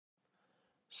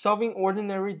Solving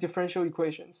ordinary differential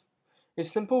equations. A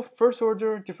simple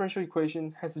first-order differential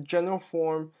equation has the general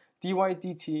form dy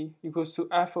dt equals to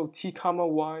f of t comma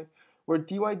y, where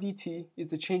dy dt is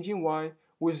the change in y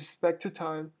with respect to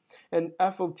time, and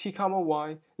f of t comma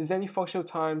y is any function of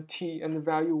time t and the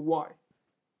value y.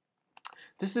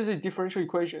 This is a differential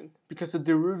equation because the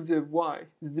derivative y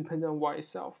is dependent on y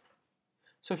itself.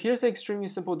 So here's an extremely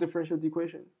simple differential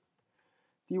equation.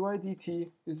 Dy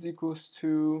dt is equals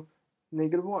to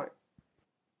negative y.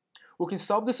 We can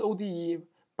solve this ODE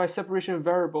by separation of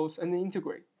variables and then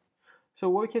integrate. So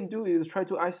what we can do is try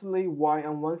to isolate y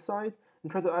on one side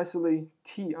and try to isolate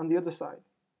t on the other side.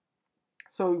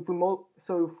 So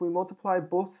if we multiply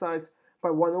both sides by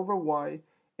 1 over y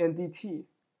and dt,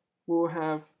 we will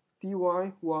have dy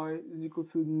y is equal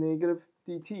to negative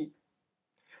dt.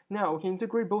 Now we can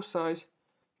integrate both sides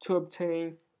to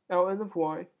obtain ln of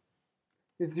y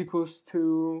is equals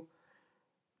to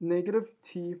negative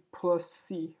t plus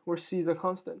c, where c is a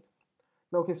constant.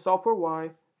 Now we can solve for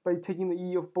y by taking the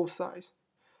e of both sides.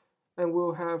 And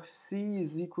we'll have c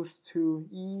is equals to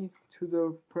e to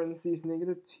the parentheses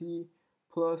negative t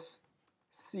plus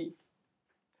c.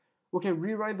 We can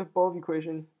rewrite the above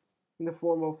equation in the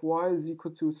form of y is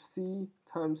equal to c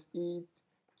times e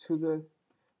to the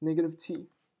negative t.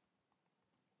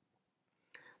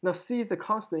 Now c is a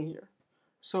constant here,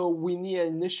 so we need an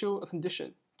initial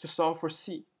condition to solve for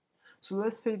c. So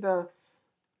let's say that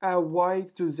at y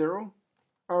equal to 0,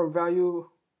 our value,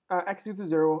 at x equal to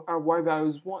 0, our y value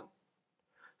is 1.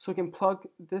 So we can plug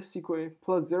this equation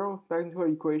plus 0 back into our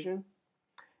equation,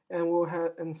 and we'll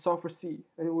have and solve for c.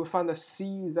 And we'll find that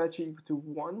c is actually equal to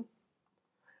 1.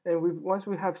 And once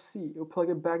we have c, we'll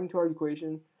plug it back into our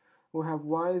equation. We'll have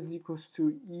y is equals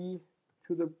to e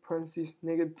to the parentheses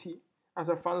negative t as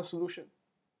our final solution.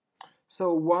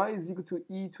 So y is equal to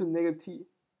e to negative t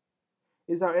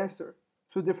is our answer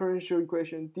to the differential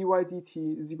equation dy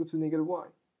dt is equal to negative y.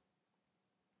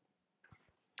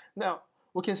 Now,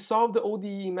 we can solve the ODE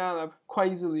in MATLAB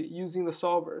quite easily using the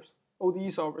solvers,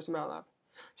 ODE solvers in MATLAB.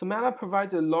 So MATLAB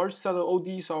provides a large set of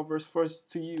ODE solvers for us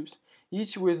to use,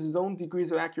 each with its own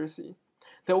degrees of accuracy.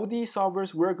 The ODE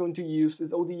solvers we're going to use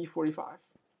is ODE 45.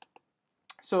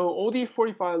 So ODE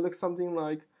 45 looks something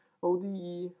like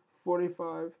ODE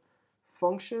 45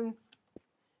 function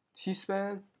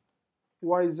t-span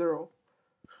y0,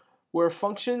 where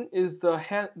function is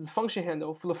the function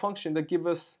handle for the function that gives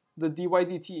us the dy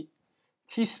dt.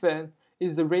 T-span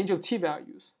is the range of t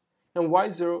values, and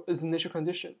y0 is the initial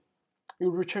condition. We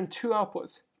will return two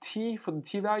outputs, t for the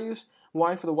t values,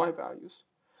 y for the y values.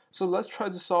 So let's try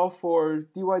to solve for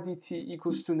dy dt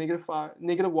equals to negative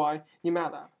y in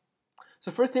MATLAB.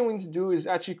 So first thing we need to do is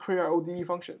actually create our ODE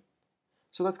function.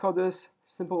 So let's call this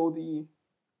simple ODE.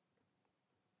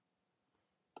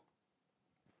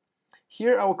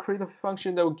 Here I will create a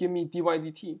function that will give me dy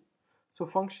dt. So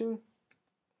function,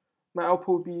 my output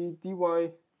will be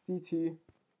dy dt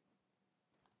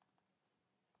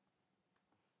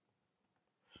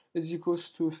is equals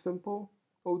to simple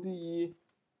ODE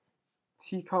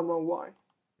t comma y.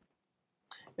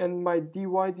 And my dy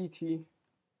dt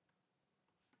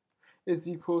is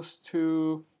equals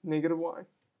to negative y.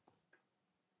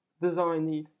 This is all I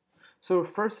need. So the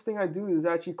first thing I do is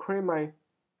actually create my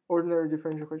ordinary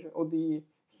differential equation, ODE,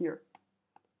 here.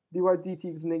 dy dt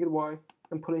equals negative y,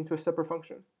 and put it into a separate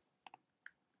function.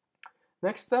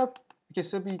 Next step, it can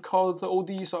simply call the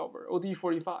ODE solver, ODE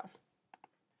 45.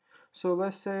 So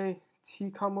let's say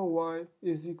t comma y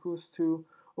is equals to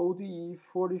ODE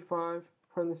 45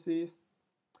 parentheses.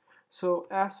 So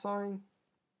assign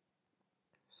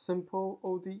simple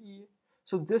ODE.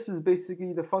 So this is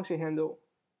basically the function handle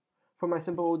for my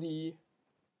simple ODE.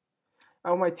 I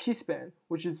want my t-span,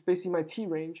 which is basically my t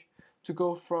range, to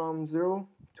go from 0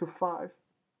 to 5.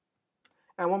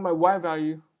 I want my y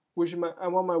value, I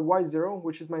want my y0,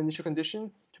 which is my initial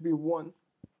condition, to be 1.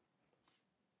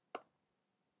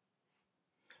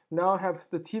 Now I have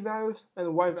the t values and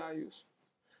the y values.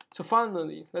 So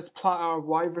finally, let's plot our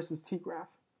y versus t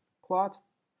graph. Plot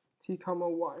t comma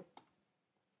y.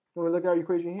 And we look at our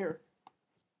equation here.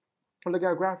 And look at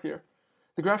our graph here.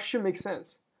 The graph should make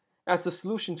sense, as the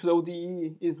solution to the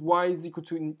ODE is y is equal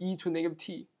to e to negative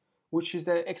t, which is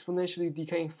an exponentially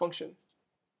decaying function.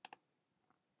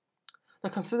 Now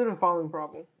consider the following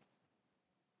problem.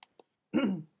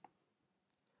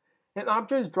 An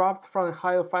object is dropped from a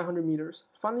height of 500 meters.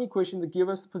 Find the equation to give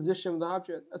us the position of the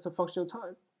object as a function of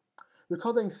time.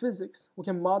 Recall that in physics, we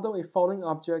can model a falling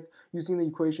object using the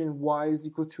equation y is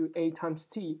equal to a times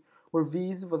t, where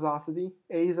v is velocity,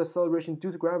 a is acceleration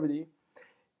due to gravity,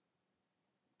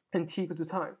 and t equal to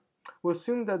time. We'll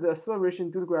assume that the acceleration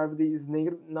due to gravity is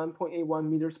negative 9.81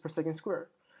 meters per second squared.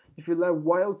 If we let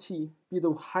yt be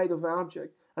the height of an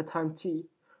object at time t,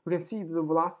 we can see that the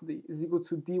velocity is equal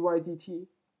to dy dt.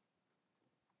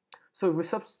 So if we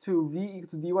substitute v equal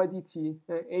to dy dt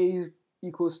and a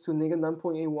equals to negative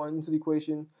 9.81 into the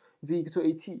equation v equal to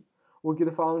at, we'll get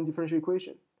the following differential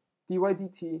equation. Dy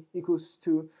dt equals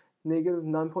to negative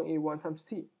 9.81 times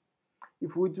t.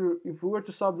 If we were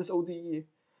to solve this ODE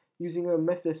using a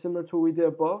method similar to what we did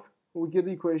above, we get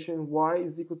the equation y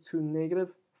is equal to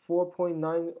negative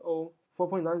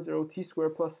 4.90 t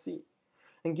squared plus c.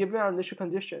 And given our initial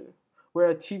condition, where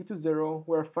at t equal to 0,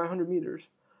 we're at 500 meters,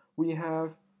 we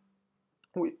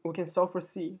can solve for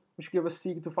c, which gives us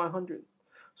c equal to 500.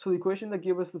 So the equation that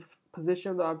gives us the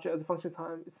position of the object as a function of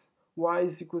time is y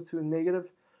is equal to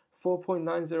negative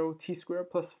 4.90 t squared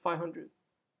plus 500.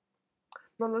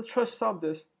 Now let's try to solve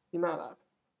this in MATLAB.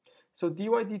 So dy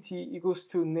dt equals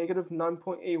to negative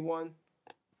 9.81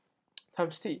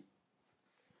 times t.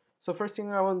 So first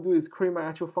thing I want to do is create my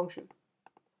actual function.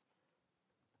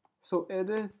 So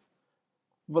edit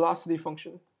velocity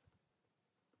function.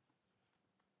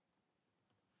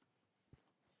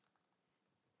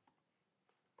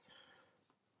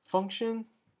 Function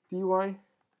dy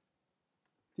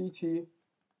dt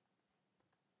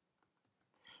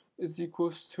is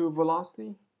equals to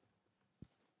velocity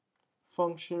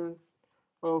function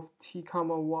of t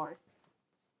comma y.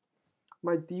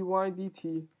 My dy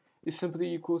dt is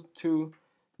simply equal to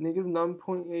negative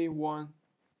 9.81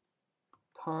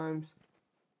 times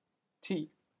t.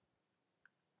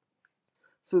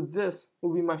 So this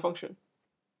will be my function.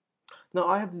 Now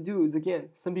all I have to do is again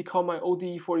simply call my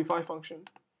ODE 45 function.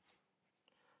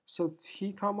 So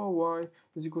t comma y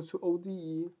is equal to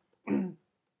ODE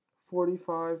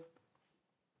 45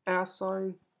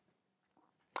 assign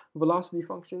velocity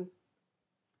function.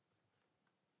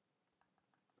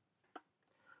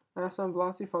 Assign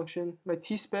velocity function. My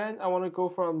t span, I want to go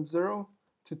from 0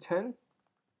 to 10.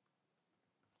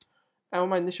 I want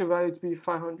my initial value to be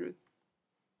 500.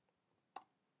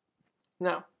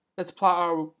 Now, let's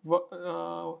plot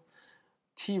our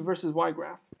t versus y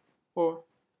graph. Or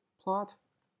plot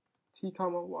t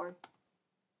comma y.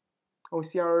 And we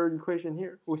see our equation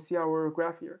here. We see our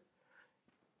graph here.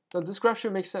 Now this graph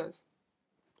should make sense.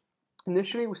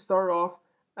 Initially, we start off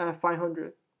at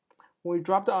 500. When we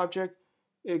drop the object,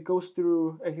 it goes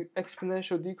through an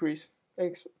exponential decrease,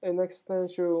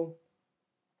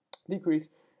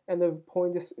 and the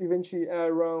point is eventually at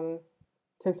around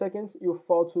 10 seconds, you'll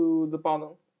fall to the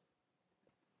bottom.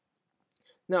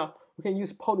 Now, we can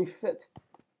use polyfit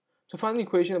to find the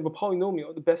equation of a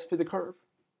polynomial, the best fitted curve.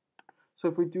 So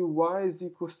if we do y is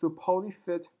equals to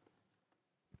polyfit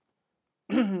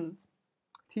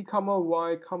t comma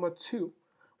y comma 2,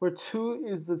 where 2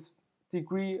 is the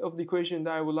degree of the equation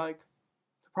that I would like to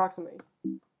approximate.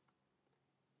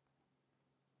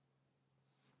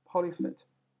 Polyfit.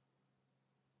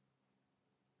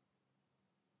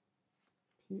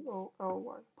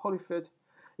 P-O-L-Y. Polyfit.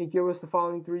 It gives us the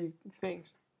following three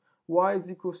things. Y is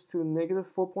equals to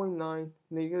negative 4.9,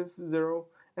 negative 0,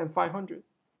 and 500.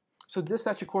 So this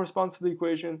actually corresponds to the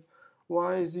equation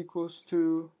y is equals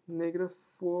to negative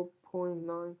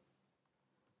 4.9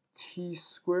 t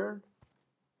squared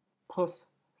plus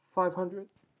 500,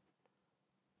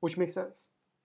 which makes sense.